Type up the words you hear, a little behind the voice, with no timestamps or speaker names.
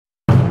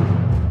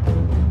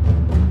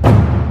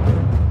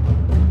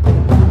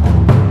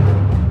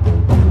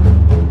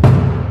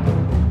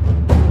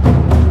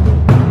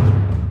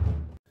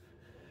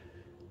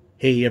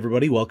Hey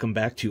everybody, welcome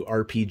back to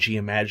RPG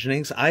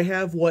Imaginings. I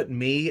have what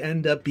may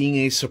end up being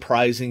a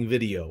surprising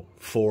video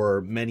for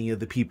many of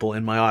the people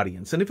in my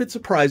audience. And if it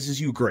surprises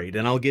you, great.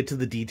 And I'll get to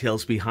the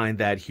details behind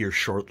that here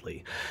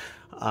shortly.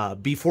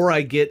 Before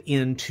I get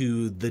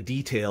into the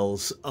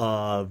details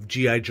of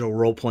G.I. Joe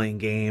role-playing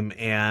game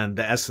and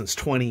the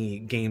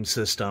Essence20 game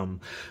system,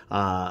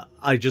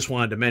 I just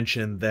wanted to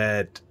mention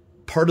that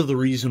part of the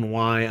reason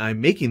why I'm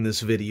making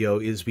this video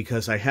is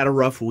because I had a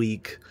rough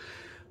week.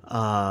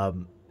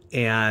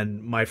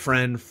 And my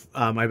friend,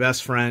 my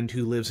best friend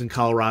who lives in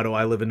Colorado,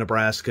 I live in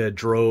Nebraska,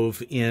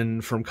 drove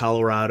in from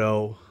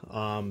Colorado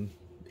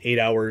 8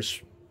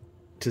 hours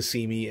to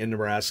see me in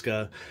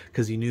Nebraska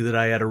because he knew that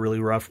I had a really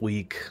rough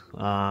week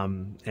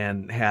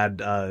and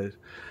had a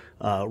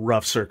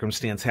rough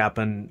circumstance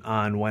happen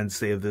on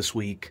Wednesday of this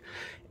week.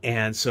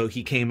 And so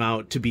he came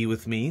out to be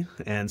with me.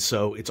 And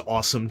so it's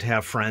awesome to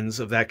have friends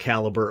of that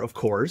caliber, of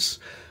course.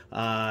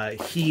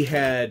 He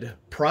had,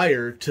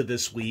 prior to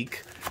this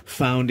week,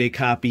 found a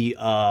copy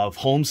of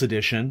Holmes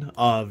Edition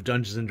of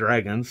Dungeons &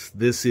 Dragons.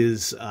 This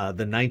is the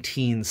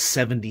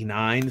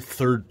 1979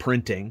 third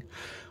printing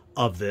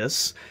of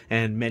this,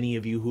 and many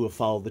of you who have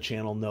followed the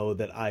channel know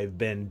that I've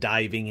been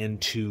diving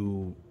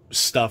into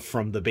stuff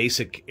from the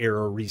basic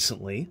era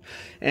recently,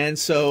 and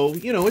so,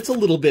 you know, it's a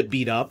little bit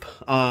beat up.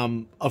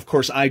 Of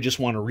course, I just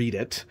want to read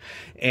it,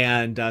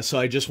 and so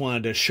I just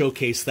wanted to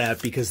showcase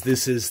that because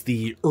this is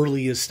the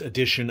earliest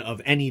edition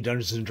of any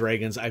Dungeons &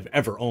 Dragons I've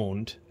ever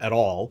owned at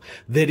all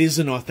that is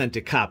an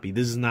authentic copy.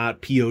 This is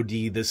not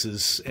POD, this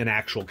is an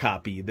actual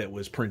copy that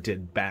was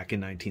printed back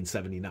in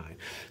 1979.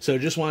 So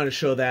just wanted to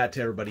show that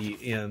to everybody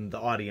in the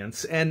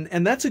audience, and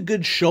that's a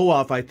good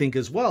show-off, I think,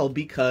 as well,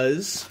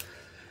 because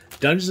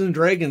Dungeons &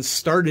 Dragons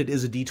started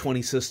as a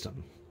d20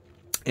 system.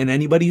 And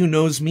anybody who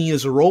knows me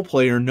as a role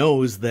player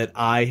knows that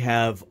I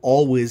have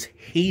always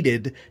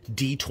hated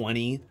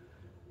d20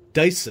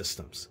 dice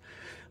systems.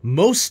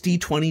 Most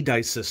d20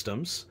 dice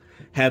systems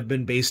have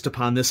been based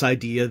upon this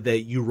idea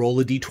that you roll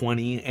a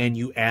d20 and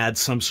you add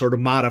some sort of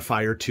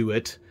modifier to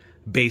it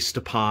based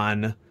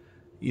upon,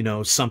 you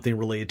know, something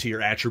related to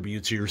your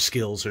attributes or your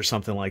skills or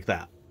something like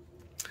that.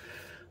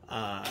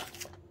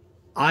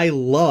 I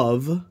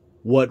love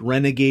what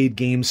Renegade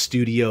Game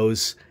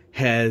Studios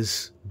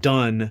has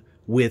done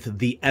with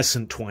the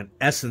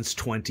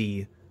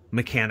Essence20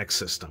 mechanic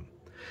system,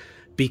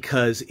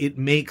 because it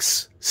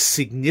makes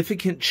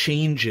significant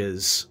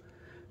changes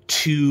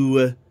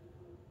to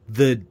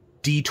the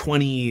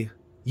D20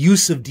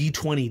 use of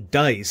D20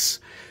 dice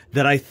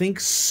that I think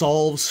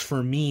solves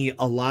for me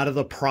a lot of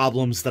the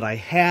problems that I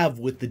have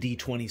with the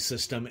D20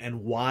 system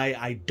and why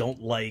I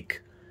don't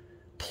like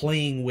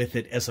playing with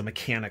it as a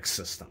mechanic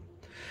system.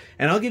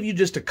 And I'll give you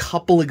just a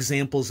couple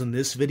examples in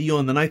this video,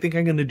 and then I think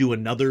I'm going to do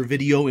another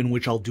video in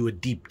which I'll do a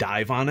deep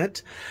dive on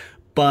it.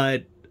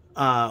 But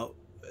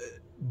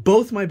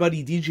both my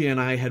buddy DJ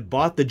and I had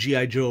bought the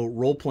G.I. Joe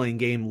role-playing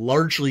game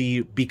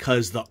largely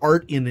because the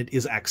art in it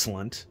is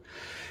excellent.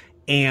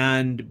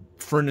 And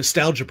for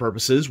nostalgia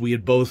purposes, we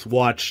had both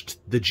watched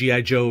the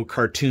G.I. Joe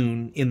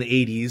cartoon in the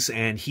 80s,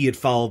 and he had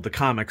followed the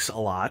comics a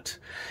lot.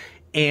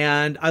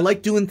 And I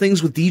like doing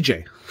things with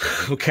DJ,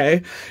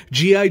 okay?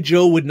 G.I.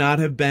 Joe would not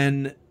have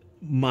been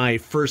my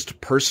first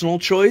personal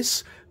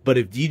choice, but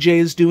if DJ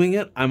is doing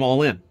it, I'm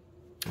all in,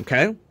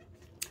 okay?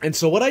 And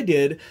so what I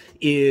did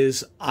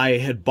is I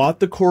had bought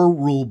the core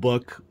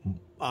rulebook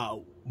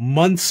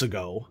months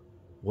ago.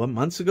 What,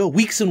 months ago?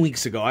 Weeks and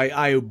weeks ago.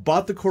 I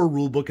bought the core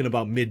rulebook in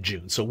about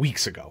mid-June, so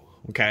weeks ago,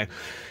 okay?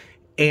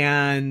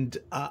 And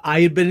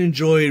I had been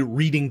enjoying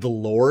reading the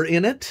lore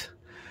in it.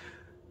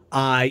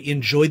 I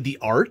enjoyed the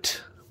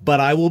art. But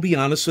I will be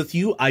honest with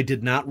you, I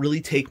did not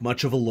really take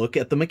much of a look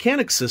at the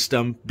mechanic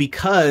system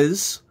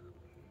because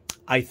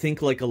I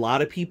think, like a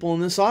lot of people in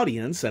this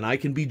audience, and I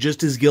can be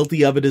just as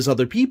guilty of it as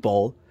other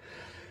people,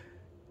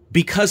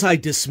 because I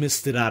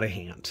dismissed it out of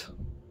hand.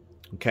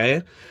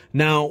 Okay?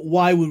 Now,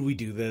 why would we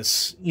do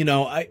this? You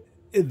know,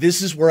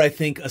 this is where I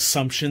think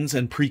assumptions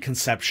and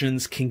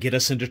preconceptions can get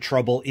us into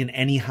trouble in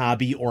any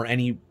hobby or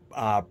any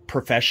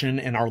profession,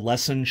 and our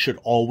lesson should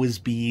always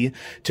be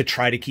to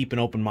try to keep an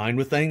open mind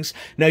with things.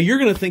 Now, you're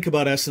going to think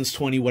about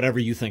Essence20 whatever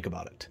you think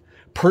about it.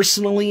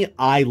 Personally,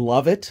 I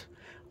love it.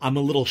 I'm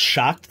a little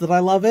shocked that I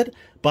love it,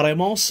 but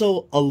I'm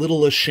also a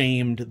little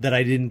ashamed that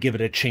I didn't give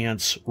it a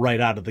chance right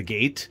out of the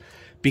gate,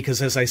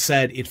 because as I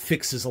said, it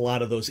fixes a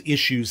lot of those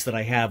issues that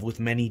I have with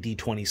many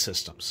D20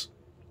 systems.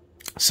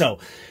 So,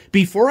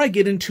 before I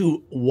get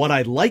into what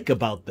I like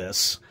about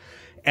this,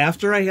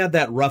 after I had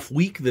that rough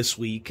week this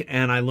week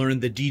and I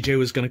learned that DJ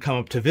was going to come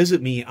up to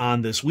visit me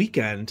on this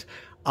weekend,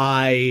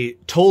 I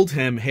told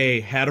him,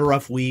 hey, had a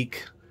rough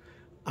week.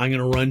 I'm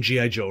going to run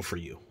G.I. Joe for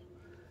you.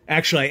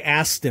 Actually, I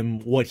asked him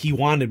what he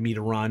wanted me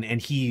to run,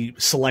 and he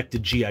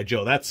selected G.I.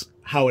 Joe. That's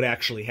how it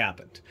actually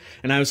happened.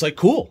 And I was like,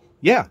 cool,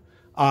 yeah.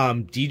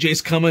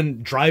 DJ's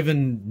coming,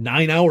 driving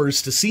 9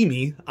 hours to see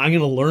me. I'm going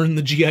to learn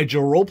the G.I.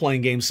 Joe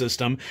role-playing game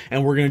system,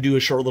 and we're going to do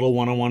a short little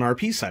one-on-one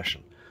RP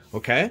session.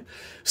 Okay,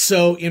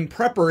 so in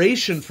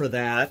preparation for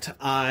that,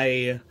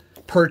 I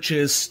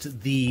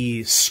purchased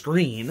the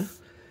screen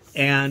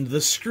And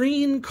the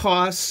screen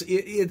costs,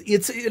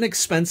 it's an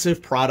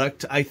expensive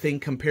product, I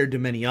think, compared to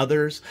many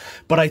others.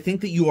 But I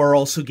think that you are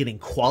also getting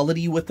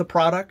quality with the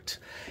product.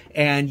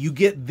 And you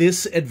get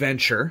this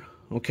adventure,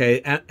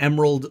 okay,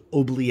 Emerald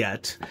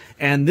Oubliette.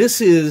 And this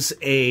is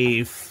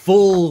a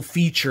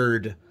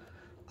full-featured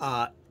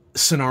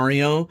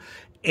scenario.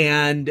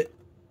 And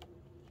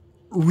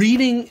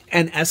reading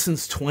an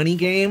Essence20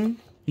 game,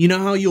 you know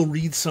how you'll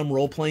read some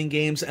role-playing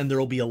games and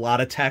there'll be a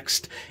lot of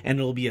text and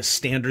it'll be a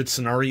standard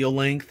scenario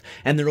length,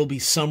 and there'll be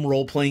some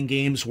role-playing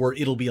games where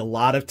it'll be a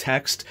lot of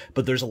text,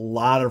 but there's a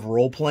lot of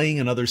role-playing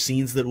and other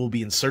scenes that will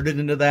be inserted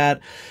into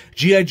that.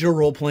 G.I. Joe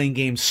role-playing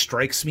game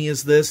strikes me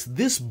as this.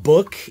 This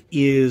book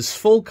is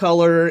full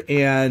color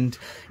and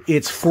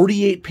it's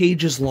 48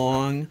 pages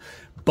long,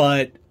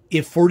 but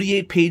if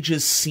 48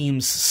 pages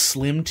seems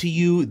slim to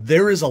you,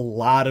 there is a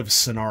lot of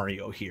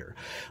scenario here.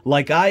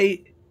 Like,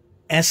 I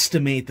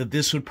estimate that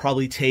this would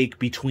probably take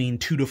between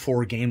 2 to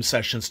 4 game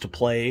sessions to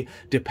play,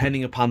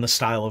 depending upon the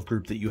style of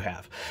group that you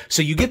have.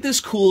 So you get this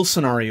cool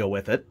scenario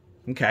with it,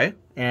 okay?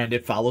 And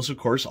it follows, of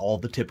course, all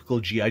the typical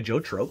G.I.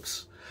 Joe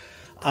tropes.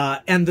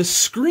 And the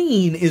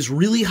screen is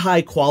really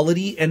high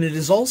quality, and it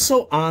is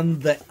also on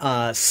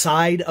the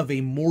side of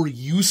a more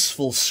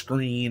useful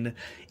screen,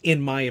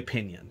 in my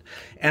opinion.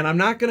 And I'm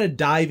not going to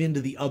dive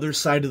into the other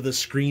side of the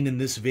screen in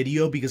this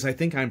video, because I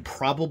think I'm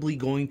probably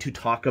going to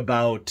talk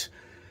about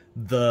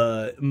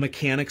the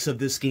mechanics of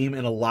this game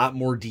in a lot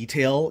more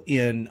detail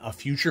in a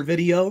future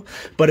video.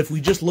 But if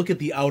we just look at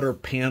the outer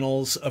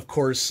panels, of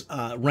course,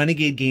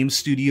 Renegade Game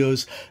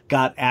Studios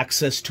got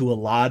access to a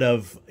lot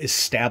of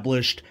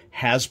established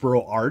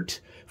Hasbro art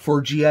for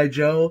G.I.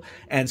 Joe,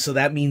 and so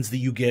that means that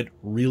you get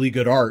really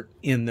good art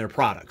in their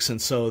products.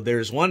 And so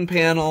there's one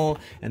panel,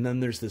 and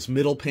then there's this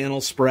middle panel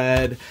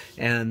spread,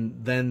 and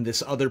then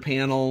this other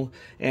panel,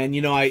 and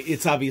you know,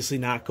 it's obviously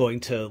not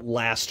going to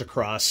last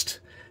across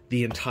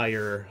the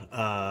entire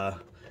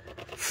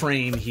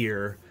frame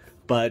here,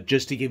 but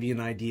just to give you an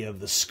idea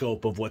of the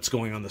scope of what's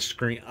going on the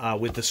screen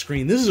with the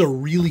screen, this is a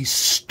really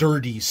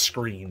sturdy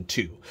screen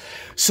too.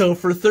 So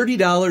for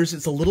 $30,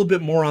 it's a little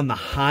bit more on the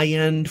high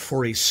end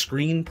for a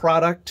screen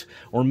product,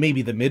 or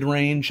maybe the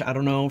mid-range, I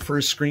don't know, for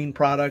a screen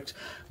product.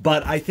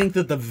 But I think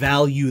that the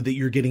value that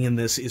you're getting in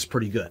this is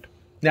pretty good.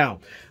 Now,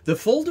 the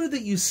folder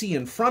that you see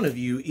in front of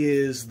you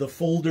is the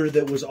folder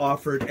that was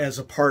offered as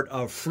a part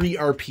of Free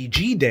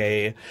RPG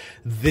Day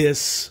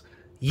this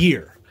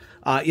year,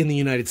 in the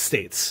United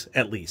States,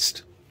 at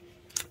least.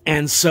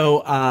 And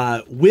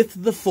so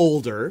with the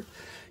folder,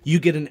 you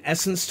get an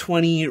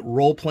Essence20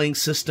 role-playing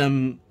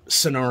system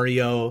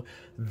scenario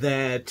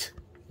that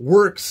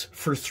works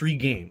for 3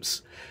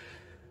 games.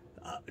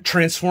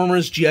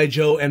 Transformers, G.I.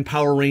 Joe, and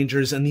Power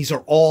Rangers, and these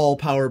are all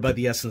powered by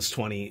the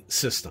Essence20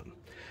 system.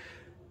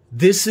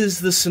 This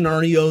is the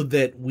scenario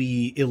that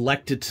we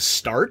elected to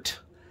start,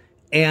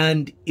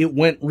 and it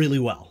went really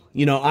well.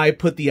 You know, I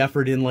put the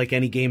effort in like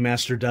any game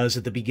master does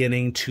at the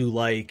beginning to,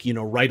 like, you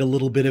know, write a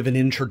little bit of an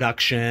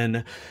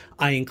introduction.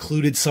 I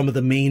included some of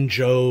the main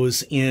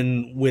Joes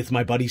in with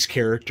my buddy's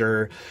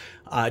character.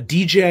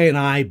 DJ and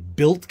I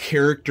built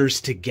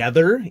characters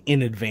together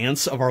in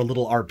advance of our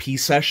little RP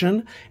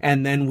session,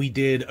 and then we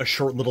did a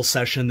short little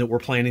session that we're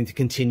planning to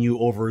continue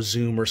over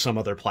Zoom or some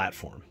other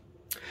platform.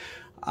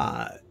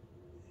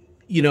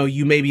 You know,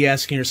 you may be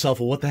asking yourself,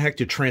 well, what the heck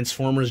do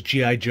Transformers,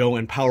 G.I. Joe,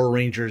 and Power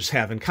Rangers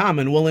have in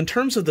common? Well, in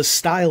terms of the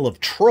style of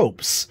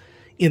tropes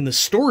in the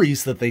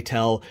stories that they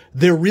tell,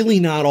 they're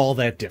really not all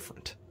that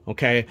different,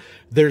 okay?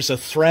 There's a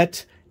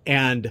threat,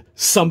 and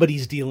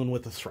somebody's dealing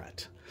with the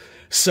threat.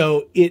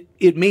 So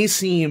it may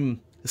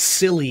seem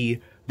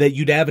silly that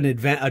you'd have a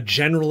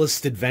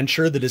generalist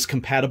adventure that is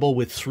compatible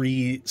with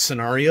 3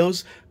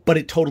 scenarios, but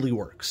it totally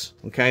works,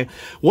 okay?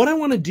 What I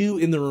want to do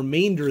in the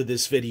remainder of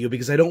this video,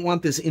 because I don't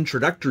want this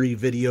introductory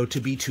video to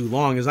be too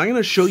long, is I'm going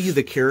to show you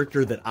the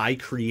character that I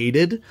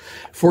created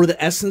for the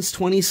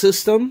Essence20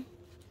 system,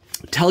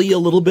 tell you a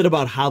little bit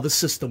about how the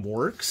system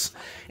works,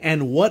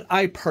 and what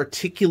I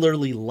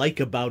particularly like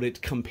about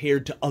it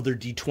compared to other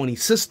D20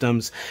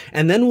 systems,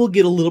 and then we'll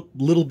get a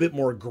little bit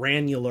more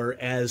granular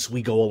as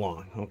we go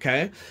along,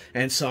 okay?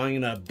 And so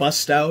I'm going to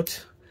bust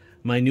out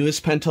my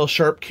newest Pentel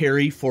Sharp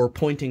Carry for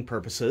pointing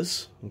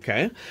purposes,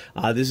 okay?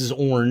 This is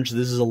orange.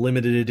 This is a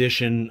limited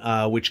edition,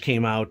 which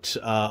came out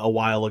a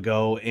while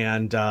ago,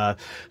 and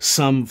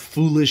some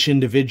foolish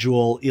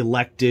individual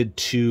elected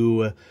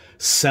to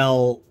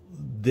sell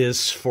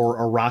this for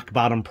a rock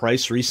bottom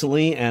price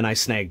recently, and I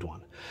snagged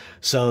one.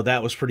 So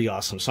that was pretty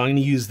awesome. So I'm going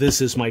to use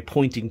this as my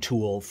pointing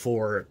tool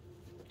for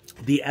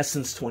the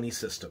Essence20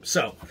 system.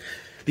 So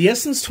the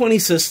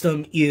Essence20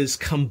 system is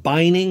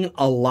combining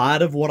a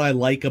lot of what I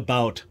like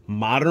about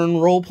modern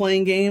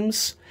role-playing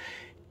games,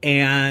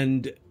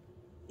 and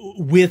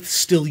with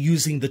still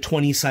using the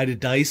 20-sided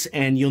dice.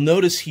 And you'll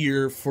notice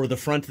here for the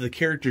front of the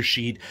character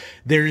sheet,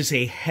 there's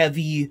a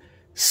heavy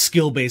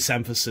skill-based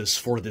emphasis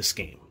for this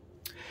game.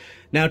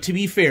 Now, to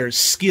be fair,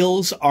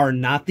 skills are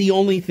not the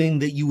only thing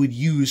that you would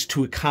use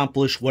to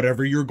accomplish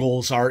whatever your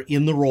goals are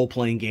in the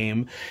role-playing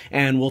game,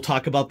 and we'll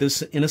talk about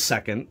this in a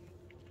second.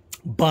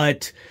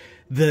 But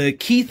The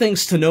key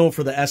things to know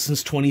for the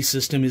Essence20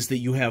 system is that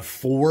you have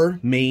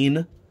 4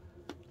 main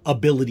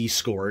ability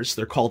scores.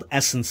 They're called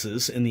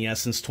essences in the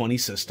Essence20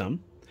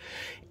 system.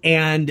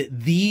 And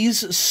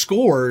these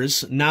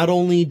scores, not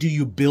only do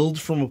you build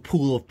from a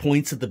pool of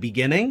points at the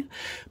beginning,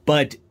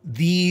 but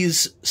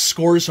these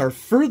scores are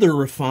further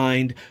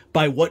refined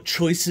by what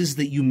choices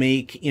that you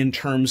make in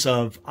terms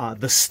of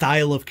the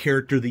style of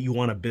character that you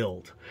want to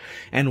build.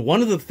 And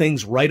one of the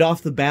things right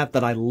off the bat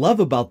that I love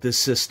about this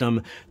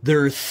system,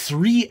 there are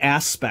 3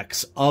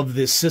 aspects of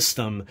this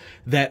system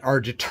that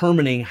are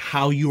determining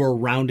how you are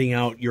rounding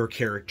out your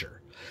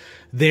character.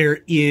 There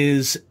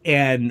is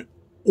an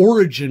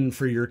origin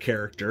for your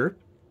character,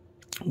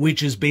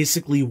 which is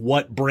basically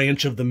what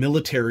branch of the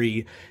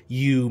military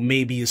you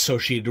may be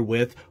associated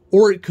with,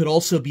 or it could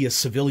also be a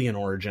civilian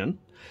origin.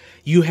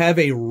 You have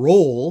a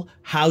role,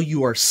 how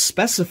you are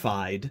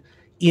specified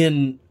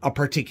in a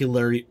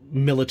particular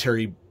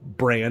military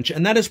branch,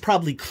 and that is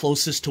probably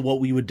closest to what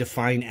we would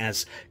define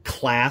as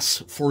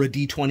class for a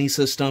D20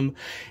 system.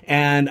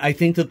 And I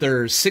think that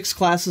there are 6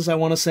 classes, I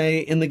want to say,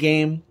 in the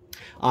game.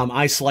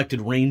 I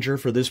selected Ranger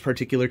for this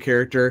particular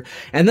character.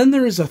 And then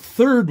there is a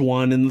third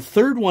one, and the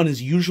third one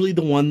is usually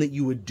the one that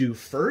you would do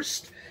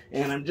first.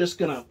 And I'm just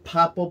going to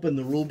pop open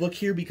the rulebook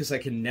here because I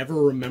can never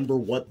remember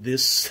what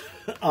this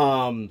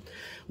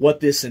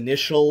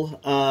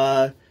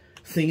initial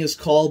thing is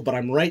called, but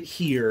I'm right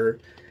here,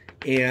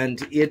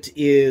 and it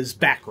is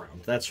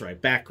background. That's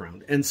right,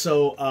 background. And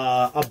so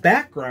a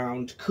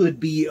background could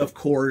be, of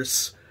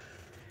course,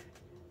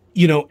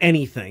 you know,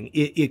 anything.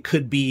 It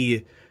could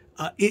be...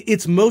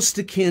 it's most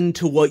akin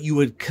to what you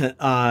would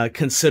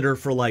consider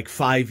for like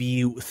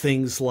 5e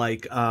things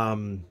like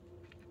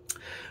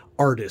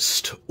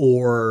artist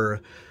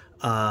or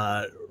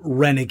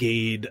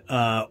renegade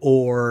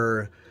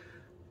or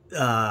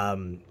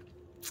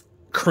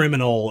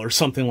criminal or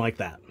something like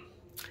that.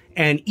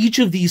 And each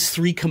of these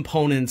 3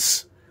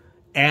 components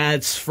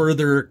adds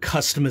further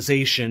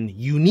customization,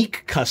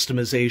 unique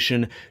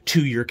customization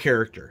to your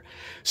character.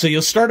 So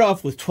you'll start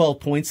off with 12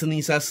 points in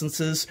these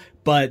essences,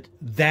 but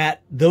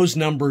those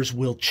numbers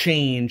will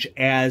change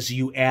as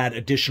you add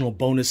additional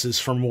bonuses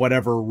from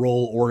whatever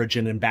role,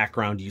 origin, and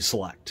background you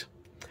select.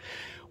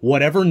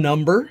 Whatever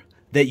number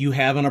that you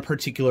have in a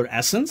particular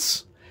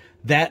essence,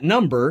 that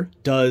number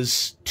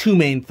does 2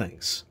 main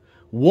things.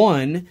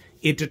 One,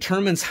 it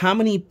determines how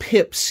many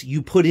pips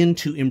you put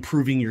into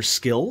improving your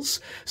skills.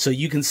 So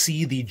you can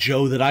see the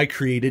Joe that I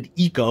created,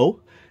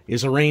 Eco,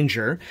 is a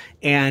ranger,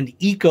 and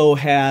Eco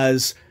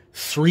has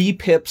 3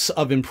 pips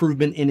of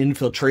improvement in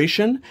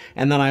infiltration,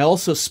 and then I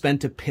also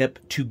spent a pip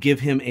to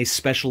give him a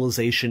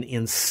specialization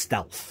in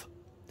stealth.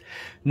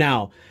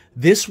 Now,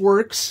 this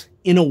works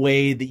in a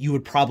way that you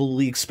would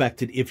probably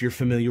expect it if you're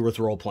familiar with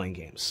role-playing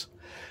games.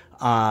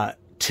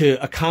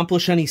 To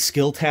accomplish any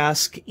skill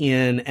task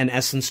in an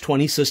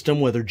Essence20 system,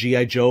 whether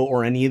G.I. Joe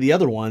or any of the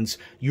other ones,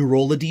 you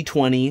roll a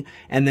d20,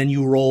 and then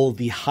you roll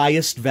the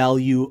highest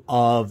value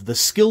of the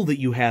skill that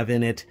you have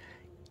in it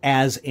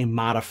as a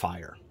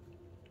modifier.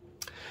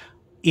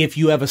 If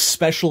you have a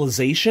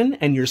specialization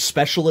and your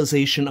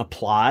specialization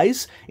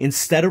applies,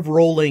 instead of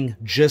rolling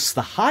just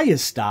the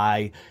highest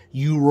die,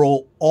 you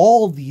roll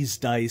all these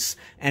dice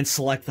and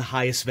select the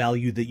highest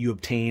value that you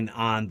obtain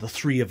on the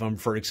 3 of them,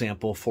 for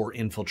example, for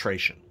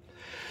infiltration.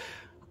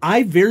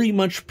 I very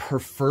much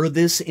prefer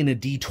this in a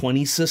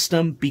D20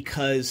 system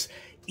because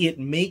it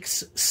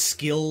makes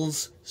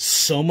skills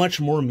so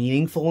much more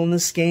meaningful in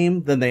this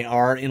game than they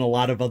are in a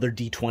lot of other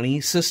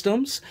D20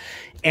 systems.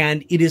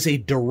 And it is a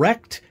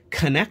direct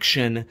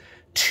connection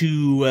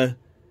to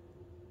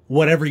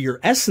whatever your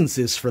essence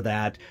is for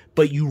that,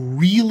 but you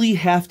really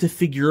have to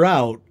figure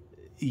out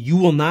you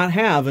will not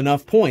have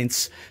enough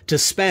points to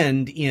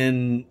spend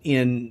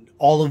in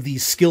all of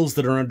these skills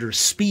that are under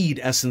speed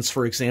essence,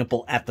 for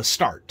example, at the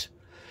start.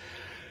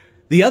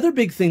 The other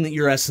big thing that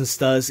your essence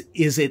does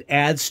is it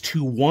adds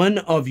to one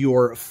of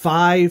your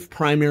 5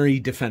 primary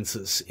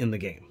defenses in the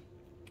game.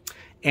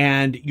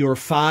 And your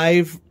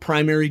 5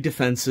 primary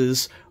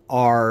defenses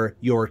are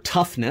your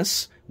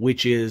toughness,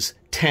 which is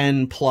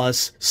 10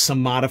 plus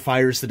some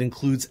modifiers that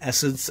includes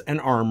essence and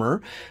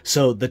armor.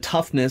 So the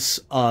toughness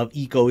of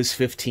Eco is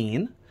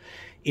 15.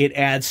 It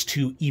adds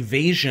to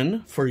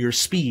evasion for your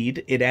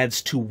speed. It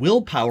adds to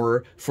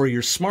willpower for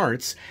your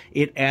smarts.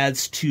 It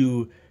adds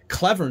to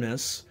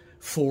cleverness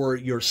for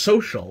your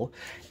social.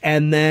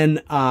 And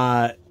then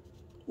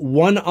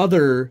one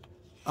other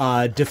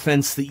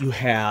defense that you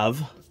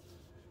have,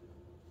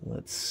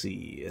 let's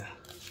see,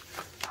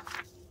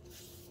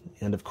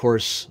 and of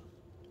course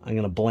I'm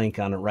going to blank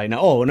on it right now.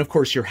 Oh, and of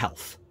course your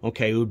health.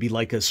 Okay, it would be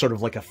like a sort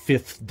of like a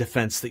 5th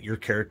defense that your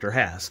character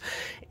has.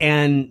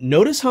 And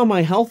notice how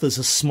my health is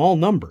a small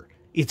number.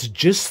 It's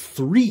just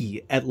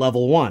 3 at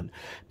level 1,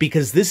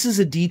 because this is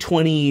a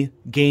D20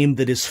 game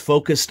that is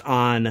focused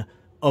on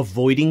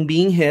avoiding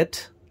being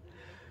hit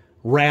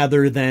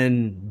rather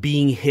than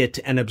being hit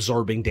and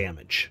absorbing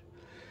damage.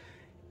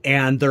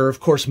 And there are, of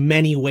course,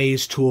 many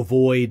ways to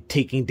avoid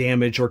taking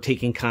damage or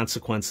taking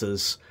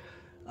consequences.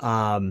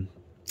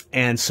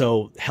 And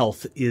so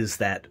health is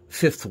that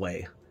 5th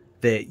way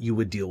that you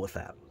would deal with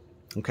that.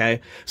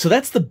 Okay, so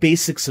that's the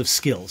basics of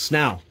skills.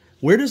 Now,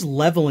 where does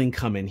leveling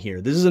come in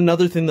here? This is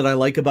another thing that I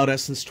like about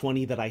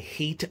Essence20 that I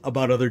hate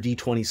about other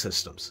D20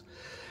 systems.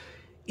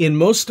 In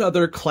most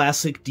other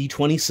classic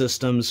D20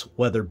 systems,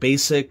 whether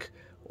basic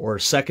or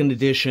second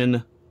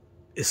edition,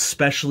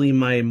 especially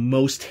my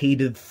most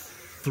hated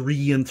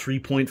 3 and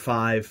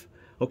 3.5,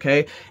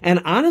 okay, and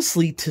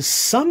honestly, to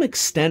some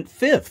extent,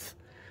 5th.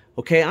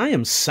 Okay, I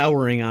am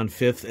souring on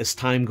 5th as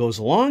time goes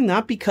along,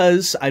 not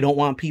because I don't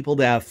want people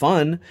to have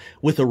fun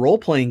with a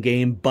role-playing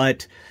game,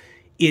 but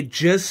it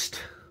just,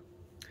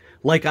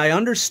 like, I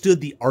understood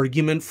the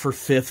argument for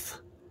 5th.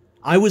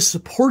 I was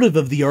supportive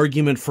of the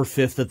argument for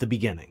 5th at the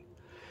beginning.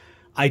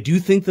 I do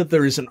think that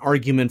there is an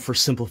argument for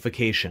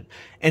simplification,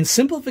 and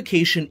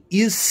simplification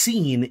is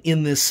seen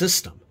in this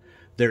system.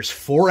 There's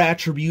 4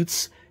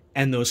 attributes,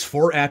 and those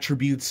 4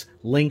 attributes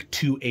link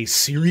to a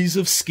series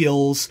of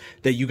skills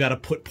that you got to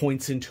put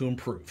points in to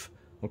improve.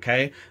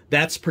 Okay?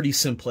 That's pretty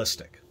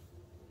simplistic.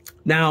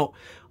 Now,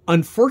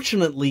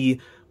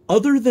 unfortunately,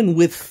 other than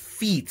with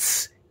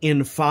feats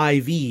in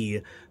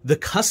 5e, the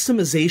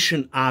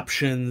customization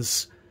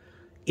options,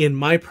 in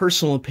my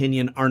personal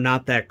opinion, are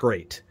not that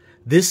great.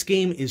 This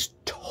game is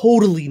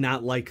totally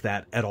not like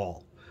that at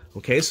all.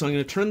 Okay, so I'm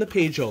going to turn the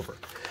page over.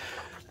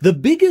 The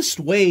biggest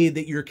way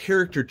that your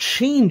character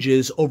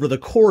changes over the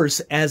course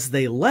as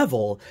they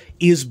level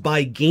is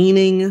by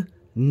gaining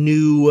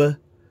new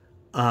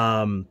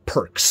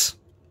perks.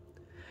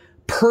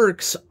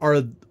 Perks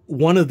are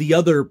one of the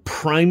other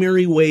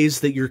primary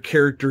ways that your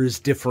character is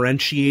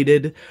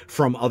differentiated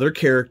from other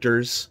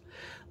characters.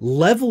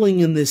 Leveling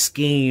in this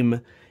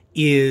game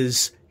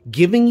is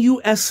giving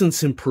you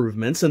essence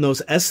improvements, and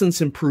those essence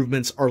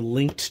improvements are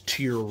linked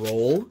to your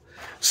role.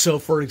 So,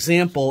 for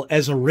example,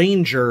 as a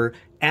ranger,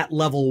 at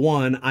level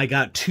 1, I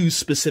got 2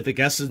 specific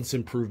essence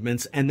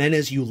improvements, and then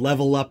as you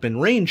level up in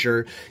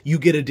Ranger, you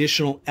get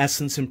additional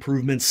essence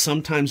improvements,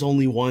 sometimes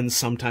only 1,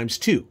 sometimes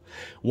 2.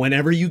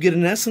 Whenever you get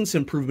an essence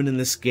improvement in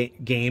this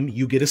game,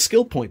 you get a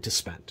skill point to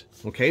spend.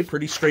 Okay,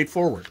 pretty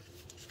straightforward.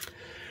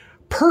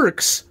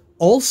 Perks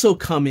also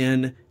come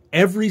in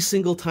every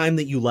single time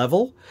that you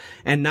level,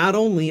 and not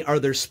only are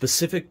there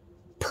specific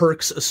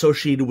perks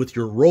associated with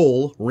your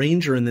role,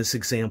 Ranger in this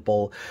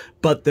example,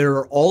 but there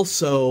are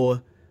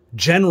also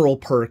general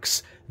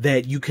perks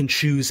that you can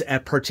choose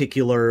at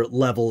particular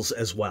levels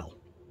as well.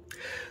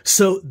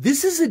 So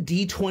this is a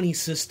D20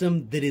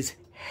 system that is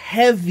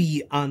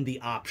heavy on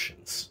the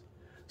options.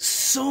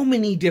 So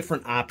many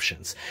different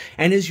options.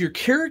 And as your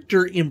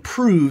character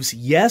improves,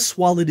 yes,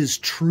 while it is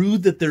true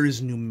that there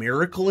is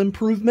numerical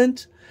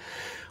improvement,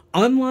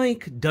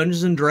 unlike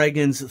Dungeons &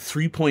 Dragons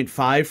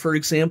 3.5, for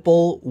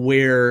example,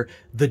 where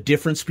the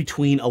difference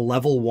between a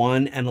level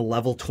 1 and a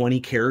level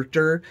 20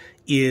 character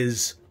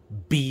is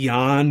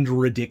beyond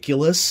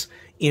ridiculous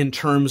in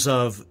terms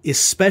of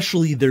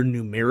especially their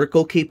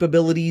numerical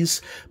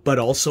capabilities, but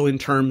also in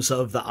terms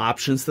of the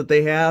options that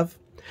they have.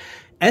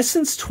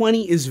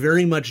 Essence20 is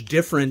very much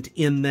different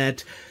in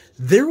that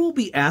there will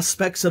be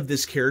aspects of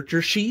this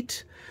character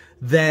sheet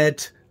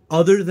that,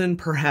 other than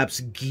perhaps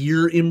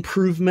gear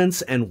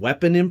improvements and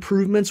weapon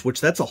improvements,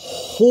 which that's a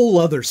whole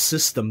other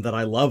system that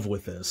I love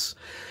with this,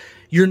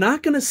 you're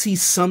not going to see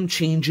some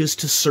changes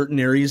to certain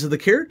areas of the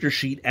character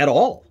sheet at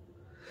all.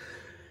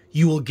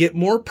 You will get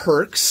more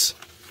perks.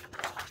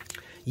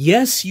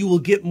 Yes, you will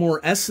get more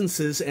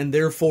essences and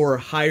therefore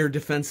higher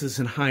defenses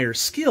and higher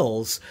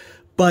skills,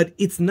 but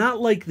it's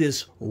not like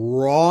this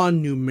raw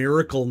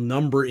numerical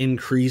number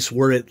increase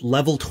where at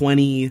level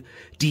 20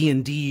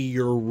 D&D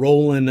you're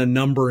rolling a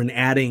number and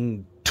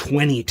adding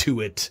 20 to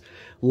it,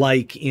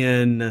 like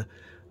in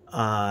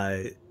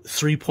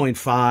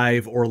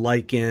 3.5 or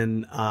like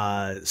in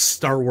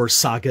Star Wars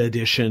Saga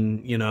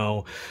Edition, you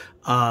know.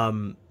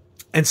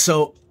 And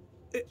so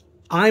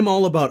I'm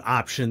all about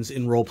options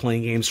in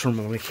role-playing games from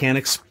a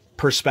mechanics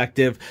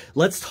perspective.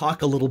 Let's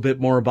talk a little bit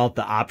more about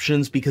the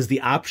options, because the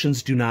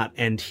options do not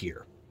end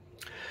here.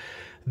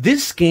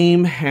 This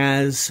game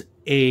has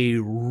a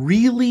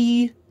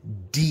really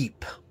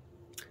deep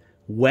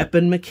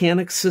weapon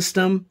mechanics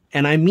system,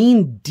 and I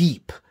mean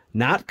deep,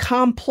 not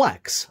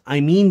complex.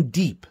 I mean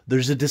deep.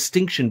 There's a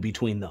distinction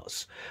between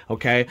those,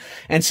 okay?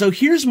 And so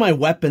here's my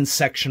weapons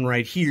section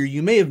right here.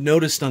 You may have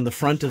noticed on the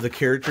front of the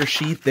character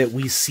sheet that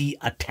we see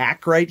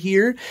attack right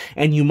here,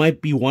 and you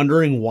might be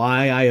wondering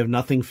why I have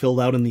nothing filled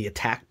out in the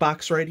attack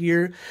box right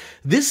here.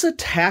 This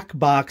attack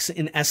box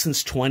in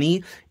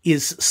Essence20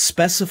 is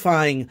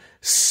specifying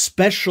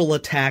special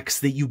attacks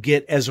that you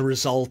get as a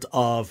result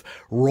of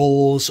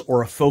rolls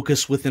or a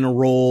focus within a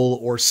roll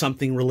or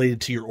something related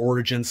to your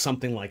origin,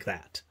 something like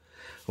that.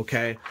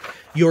 Okay,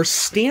 your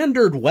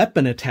standard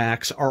weapon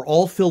attacks are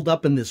all filled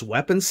up in this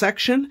weapon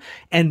section,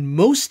 and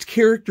most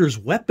characters'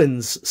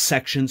 weapons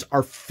sections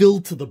are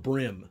filled to the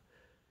brim,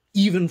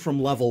 even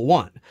from level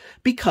 1.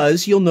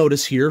 Because you'll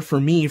notice here, for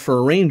me, for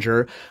a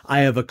ranger, I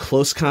have a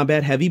close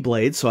combat heavy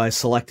blade, so I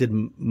selected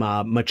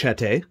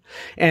Machete,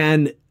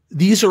 and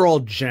these are all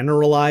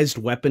generalized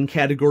weapon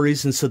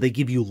categories, and so they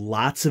give you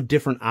lots of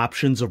different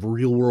options of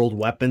real-world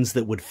weapons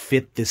that would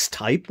fit this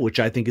type, which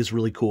I think is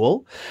really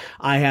cool.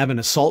 I have an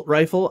assault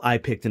rifle. I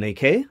picked an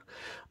AK.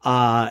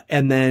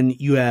 And then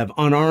you have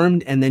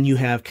unarmed, and then you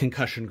have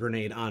concussion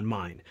grenade on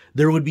mine.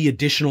 There would be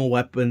additional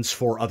weapons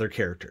for other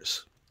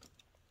characters.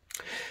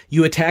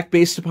 You attack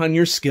based upon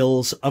your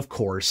skills, of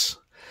course.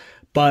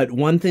 But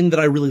one thing that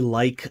I really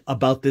like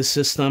about this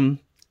system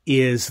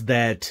is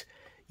that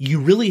you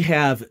really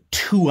have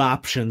two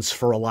options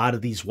for a lot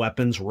of these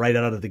weapons right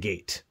out of the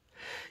gate.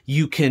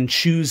 You can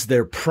choose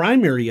their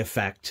primary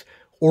effect,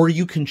 or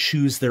you can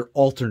choose their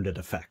alternate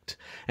effect.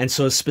 And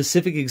so a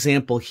specific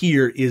example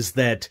here is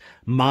that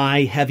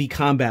my heavy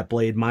combat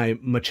blade, my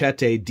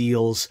machete,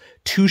 deals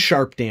 2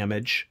 sharp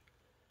damage,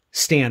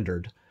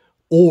 standard.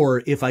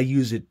 Or if I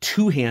use it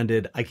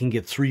two-handed, I can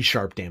get 3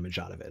 sharp damage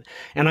out of it.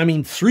 And I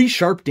mean, 3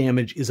 sharp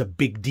damage is a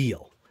big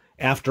deal.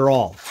 After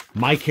all,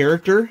 my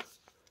character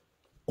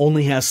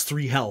only has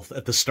 3 health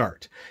at the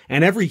start.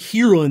 And every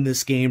hero in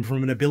this game,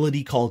 from an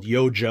ability called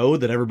Yo Joe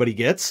that everybody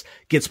gets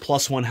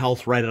 +1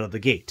 health right out of the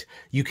gate.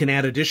 You can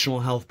add additional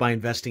health by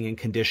investing in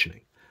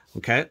conditioning.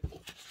 Okay?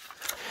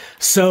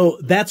 So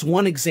that's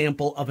one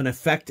example of an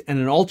effect and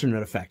an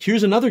alternate effect.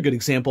 Here's another good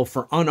example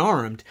for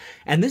unarmed.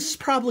 And this is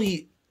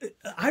probably,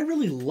 I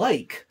really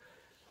like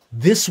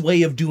this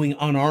way of doing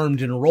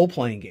unarmed in a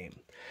role-playing game.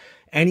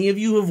 Any of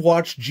you who have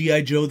watched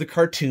G.I. Joe the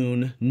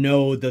cartoon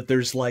know that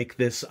there's like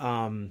this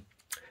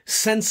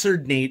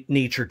censored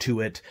nature to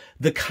it.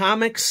 The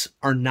comics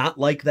are not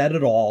like that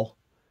at all.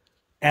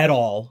 At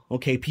all.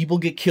 Okay, people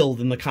get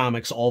killed in the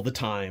comics all the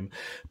time.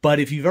 But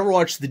if you've ever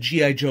watched the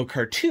G.I. Joe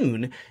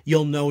cartoon,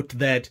 you'll note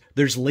that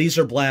there's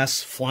laser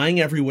blasts flying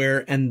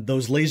everywhere, and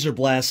those laser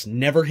blasts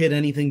never hit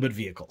anything but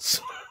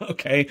vehicles.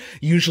 Okay,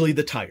 usually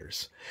the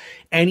tires.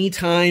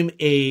 Anytime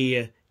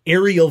a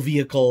aerial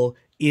vehicle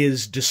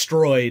is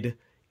destroyed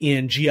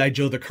in G.I.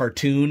 Joe the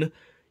cartoon,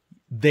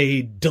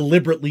 they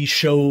deliberately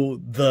show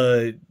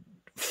the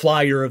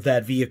flyer of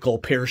that vehicle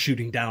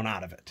parachuting down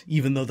out of it,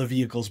 even though the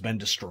vehicle's been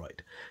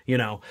destroyed, you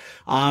know.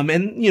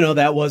 And, you know,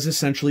 that was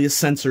essentially a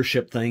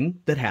censorship thing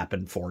that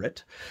happened for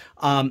it.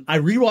 I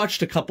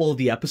rewatched a couple of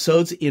the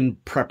episodes in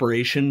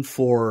preparation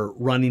for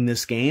running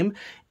this game,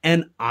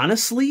 and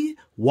honestly,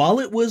 while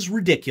it was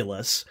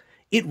ridiculous,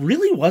 it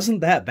really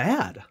wasn't that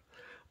bad.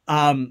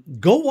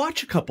 Go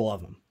watch a couple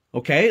of them,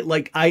 okay?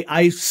 Like,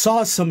 I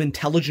saw some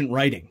intelligent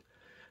writing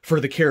for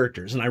the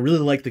characters, and I really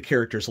like the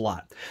characters a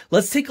lot.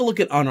 Let's take a look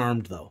at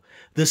unarmed, though.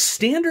 The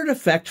standard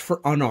effect for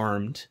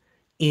unarmed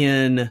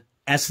in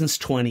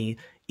Essence20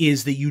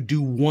 is that you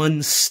do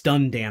 1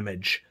 stun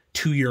damage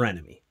to your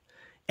enemy.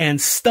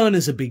 And stun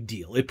is a big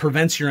deal. It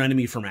prevents your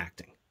enemy from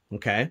acting,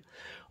 okay?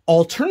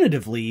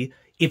 Alternatively,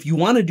 if you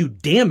want to do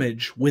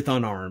damage with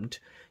unarmed,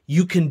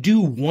 you can do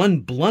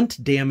 1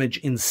 blunt damage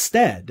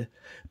instead,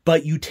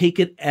 but you take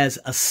it as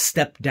a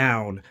step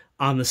down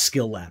on the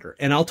skill ladder.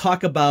 And I'll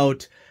talk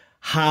about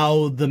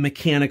how the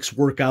mechanics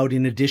work out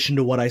in addition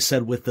to what I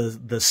said with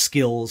the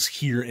skills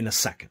here in a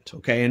second,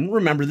 okay? And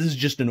remember, this is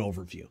just an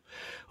overview,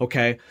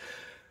 okay?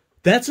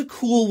 That's a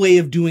cool way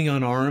of doing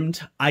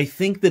unarmed. I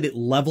think that it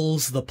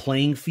levels the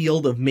playing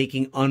field of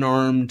making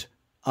unarmed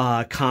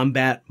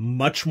combat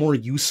much more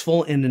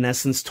useful in an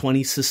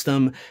Essence20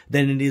 system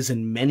than it is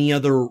in many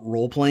other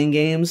role-playing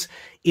games.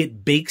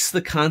 It bakes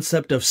the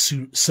concept of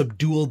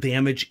subdual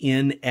damage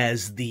in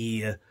as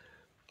the,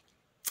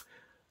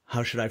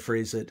 how should I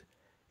phrase it?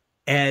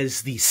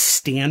 As the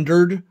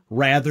standard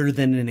rather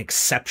than an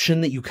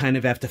exception that you kind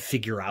of have to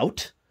figure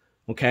out,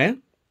 okay?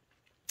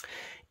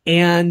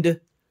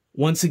 And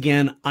once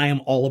again, I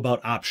am all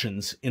about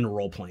options in a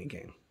role-playing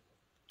game.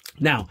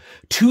 Now,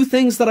 2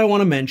 things that I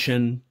want to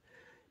mention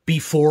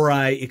before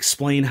I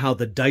explain how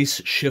the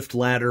dice shift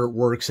ladder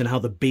works and how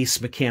the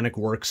base mechanic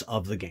works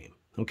of the game,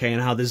 okay?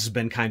 And how this has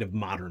been kind of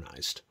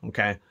modernized,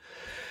 okay?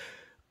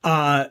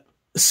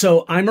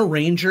 So I'm a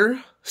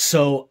ranger,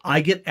 so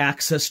I get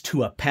access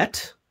to a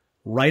pet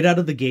right out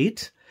of the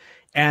gate,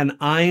 and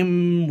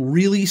I'm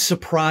really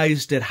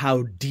surprised at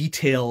how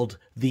detailed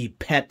the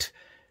pet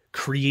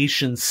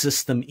creation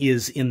system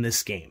is in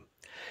this game.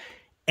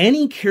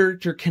 Any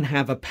character can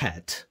have a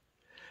pet,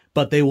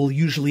 but they will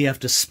usually have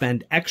to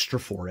spend extra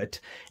for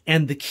it,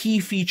 and the key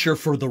feature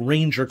for the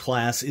ranger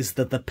class is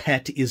that the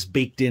pet is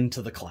baked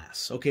into the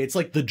class. Okay, it's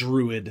like the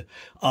druid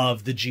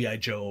of the G.I.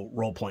 Joe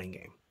role-playing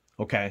game.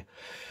 Okay,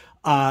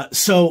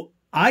 so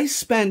I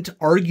spent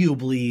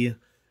arguably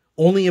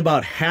only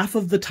about half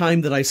of the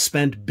time that I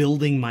spent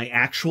building my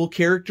actual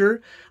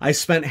character. I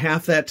spent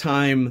half that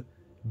time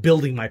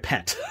building my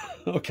pet,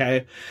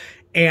 okay?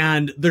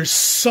 And there's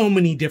so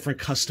many different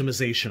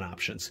customization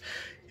options.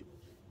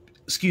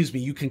 Excuse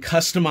me, you can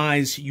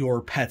customize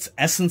your pet's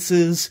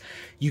essences,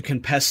 you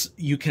can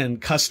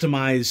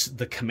customize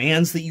the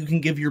commands that you can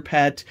give your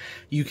pet,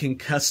 you can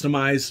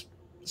customize,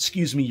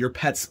 your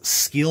pet's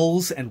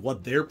skills and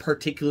what they're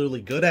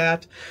particularly good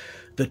at.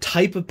 the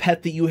type of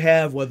pet that you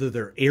have, whether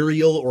they're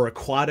aerial or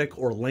aquatic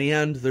or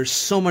land. There's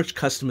so much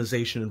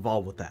customization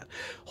involved with that.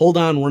 Hold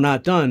on, we're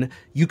not done.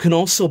 You can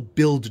also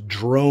build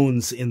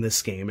drones in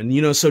this game. And,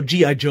 you know, so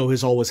G.I. Joe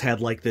has always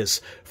had like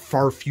this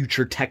far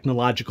future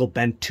technological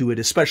bent to it,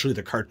 especially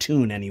the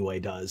cartoon anyway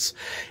does.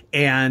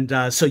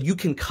 And so you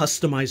can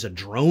customize a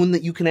drone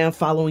that you can have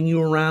following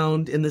you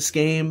around in this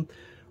game.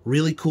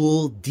 Really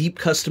cool, deep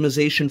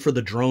customization for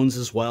the drones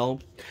as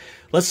well.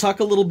 Let's talk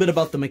a little bit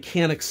about the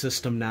mechanic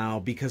system now,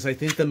 because I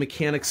think the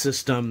mechanic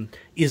system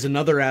is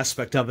another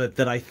aspect of it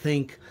that I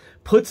think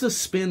puts a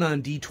spin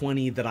on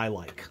D20 that I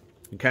like,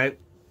 okay?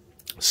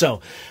 So,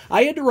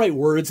 I had to write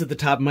words at the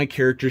top of my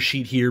character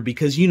sheet here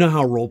because you know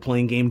how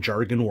role-playing game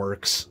jargon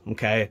works,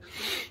 okay?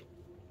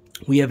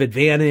 We have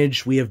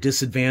advantage, we have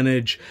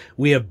disadvantage,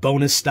 we have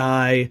bonus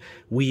die,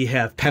 we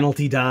have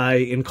penalty die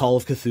in Call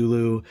of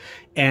Cthulhu,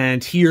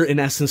 and here in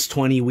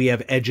Essence20 we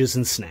have edges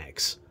and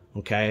snags.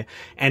 Okay,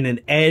 and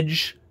an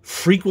edge,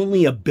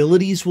 frequently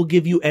abilities will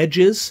give you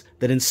edges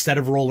that instead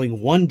of rolling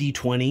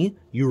 1d20,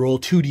 you roll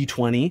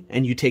 2d20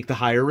 and you take the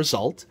higher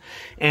result.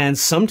 And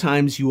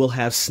sometimes you will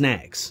have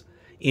snags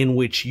in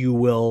which you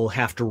will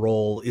have to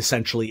roll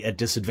essentially at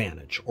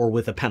disadvantage or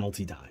with a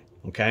penalty die.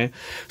 Okay,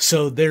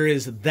 so there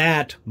is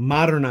that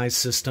modernized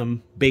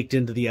system baked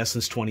into the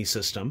Essence20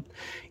 system.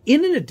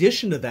 In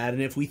addition to that,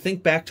 and if we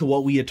think back to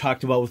what we had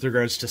talked about with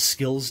regards to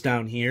skills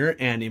down here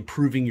and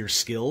improving your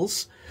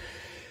skills,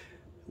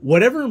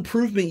 whatever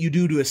improvement you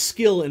do to a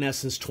skill in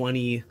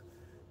Essence20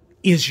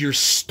 is your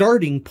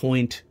starting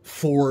point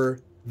for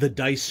the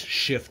dice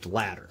shift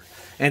ladder.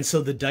 And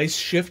so the dice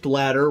shift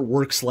ladder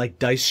works like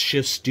dice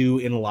shifts do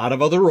in a lot of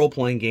other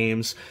role-playing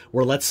games,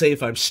 where let's say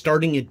if I'm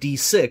starting at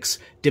D6,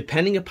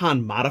 depending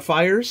upon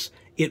modifiers,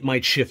 it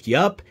might shift you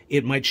up,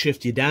 it might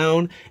shift you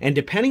down, and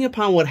depending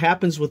upon what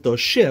happens with those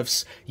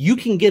shifts, you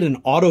can get an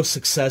auto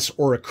success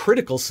or a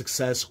critical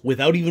success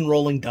without even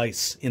rolling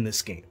dice in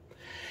this game.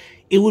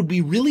 It would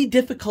be really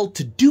difficult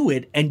to do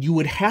it, and you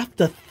would have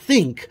to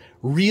think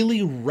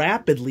really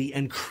rapidly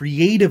and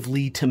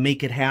creatively to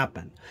make it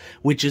happen,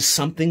 which is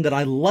something that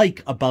I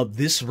like about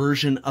this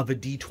version of a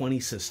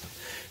D20 system.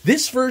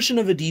 This version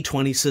of a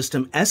D20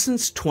 system,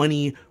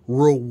 Essence20,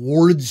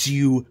 rewards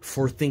you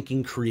for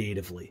thinking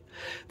creatively.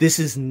 This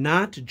is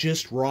not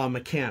just raw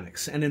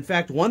mechanics. And in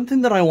fact, one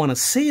thing that I want to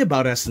say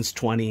about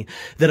Essence20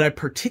 that I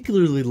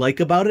particularly like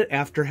about it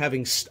after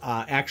having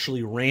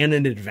actually ran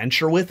an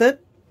adventure with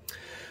it,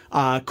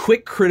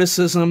 quick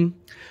criticism,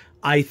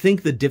 I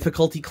think the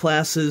difficulty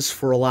classes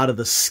for a lot of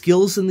the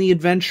skills in the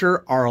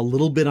adventure are a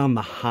little bit on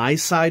the high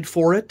side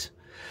for it.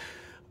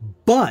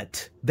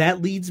 But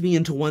that leads me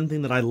into one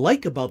thing that I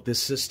like about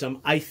this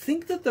system. I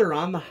think that they're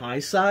on the high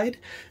side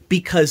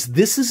because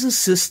this is a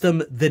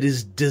system that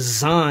is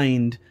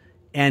designed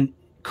and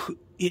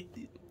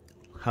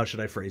how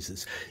should I phrase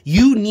this?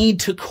 You need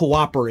to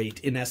cooperate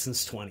in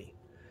Essence20.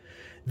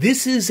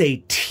 This is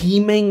a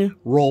teaming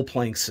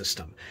role-playing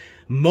system.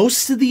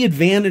 Most of the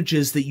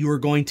advantages that you are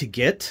going to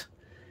get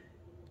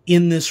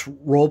in this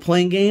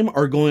role-playing game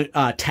are going,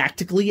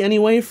 tactically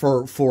anyway,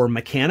 for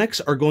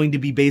mechanics, are going to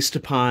be based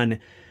upon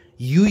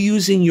you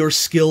using your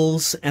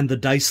skills and the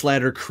dice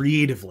ladder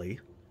creatively,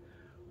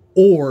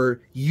 or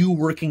you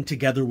working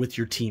together with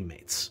your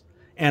teammates.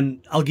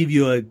 And I'll give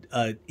you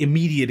a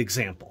immediate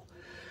example.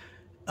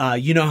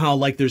 You know how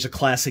like there's a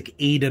classic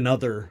aid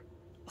another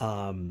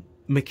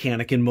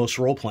mechanic in most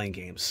role-playing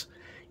games.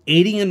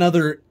 Aiding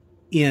another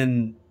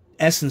in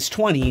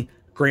Essence20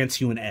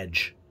 grants you an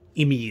edge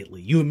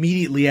immediately. You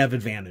immediately have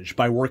advantage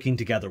by working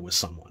together with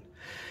someone.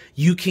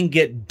 You can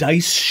get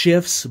dice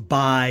shifts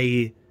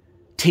by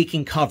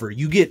taking cover.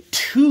 You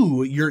get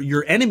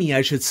your enemy,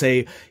 I should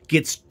say,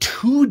 gets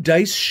 2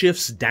 dice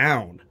shifts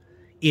down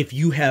if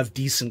you have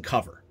decent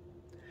cover.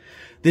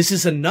 This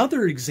is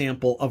another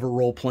example of a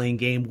role-playing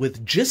game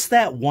with just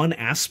that one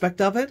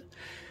aspect of it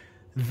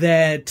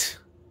that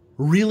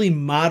really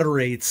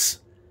moderates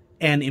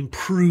and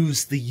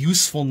improves the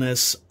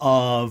usefulness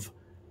of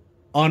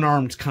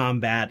unarmed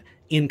combat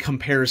in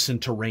comparison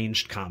to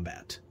ranged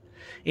combat.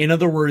 In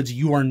other words,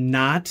 you are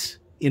not,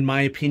 in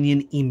my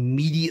opinion,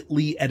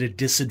 immediately at a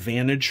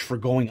disadvantage for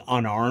going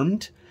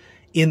unarmed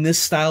in this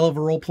style of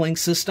a role-playing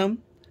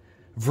system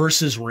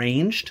versus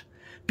ranged,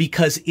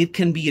 because it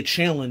can be a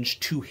challenge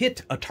to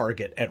hit a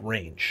target at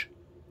range.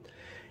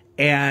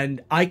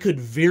 And I could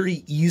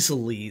very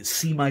easily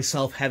see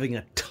myself having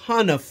a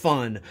ton of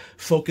fun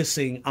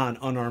focusing on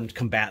unarmed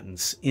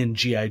combatants in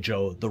G.I.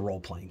 Joe, the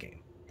role-playing game.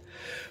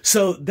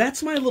 So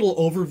that's my little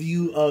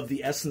overview of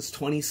the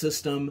Essence20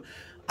 system.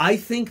 I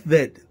think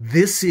that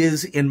this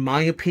is, in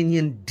my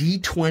opinion,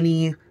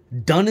 D20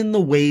 done in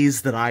the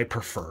ways that I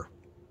prefer.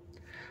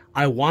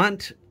 I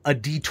want a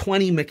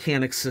D20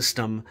 mechanic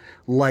system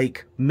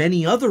like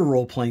many other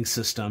role-playing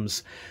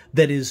systems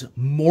that is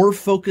more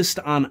focused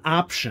on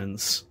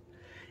options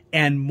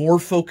and more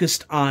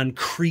focused on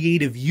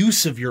creative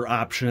use of your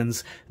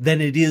options than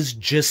it is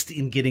just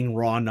in getting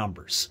raw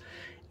numbers.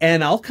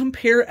 And I'll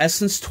compare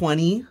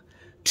Essence20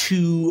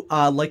 to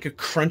like a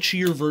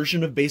crunchier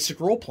version of basic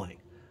role-playing,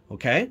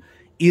 okay?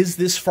 Is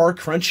this far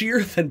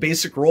crunchier than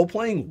basic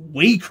role-playing?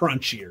 Way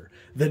crunchier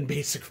than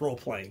basic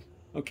role-playing,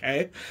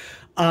 okay?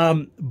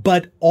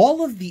 But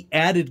all of the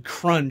added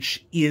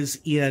crunch is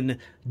in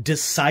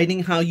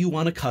deciding how you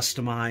want to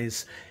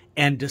customize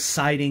and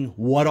deciding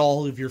what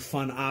all of your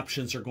fun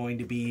options are going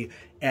to be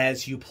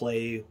as you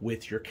play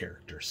with your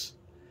characters.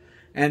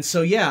 And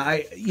so, yeah,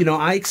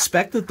 I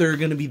expect that there are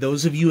going to be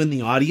those of you in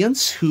the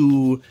audience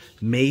who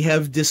may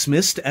have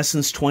dismissed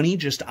Essence20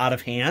 just out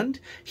of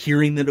hand,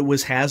 hearing that it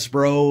was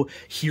Hasbro,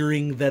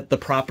 hearing that the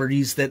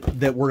properties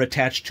that were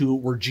attached to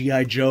it were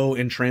G.I. Joe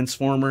and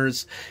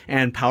Transformers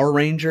and Power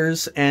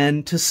Rangers.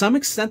 And to some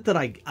extent that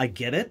I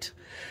get it,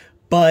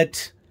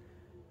 but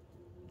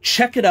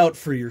check it out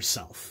for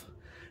yourself,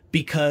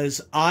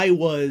 because I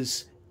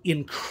was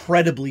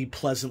incredibly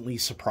pleasantly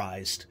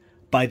surprised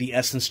by the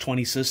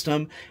Essence20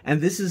 system.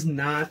 And this is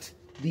not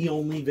the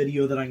only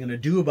video that I'm going to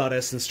do about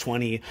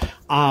Essence20.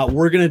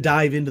 We're going to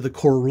dive into the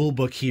core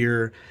rulebook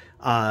here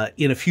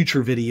in a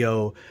future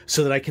video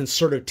so that I can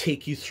sort of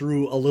take you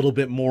through a little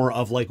bit more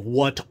of like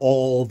what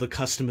all the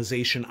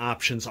customization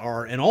options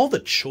are and all the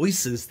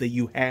choices that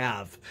you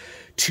have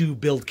to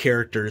build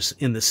characters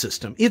in the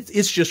system.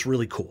 It's just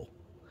really cool.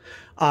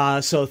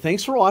 So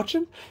thanks for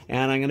watching,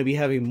 and I'm going to be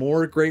having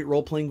more great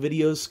role-playing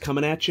videos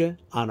coming at you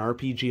on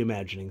RPG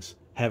Imaginings.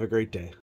 Have a great day.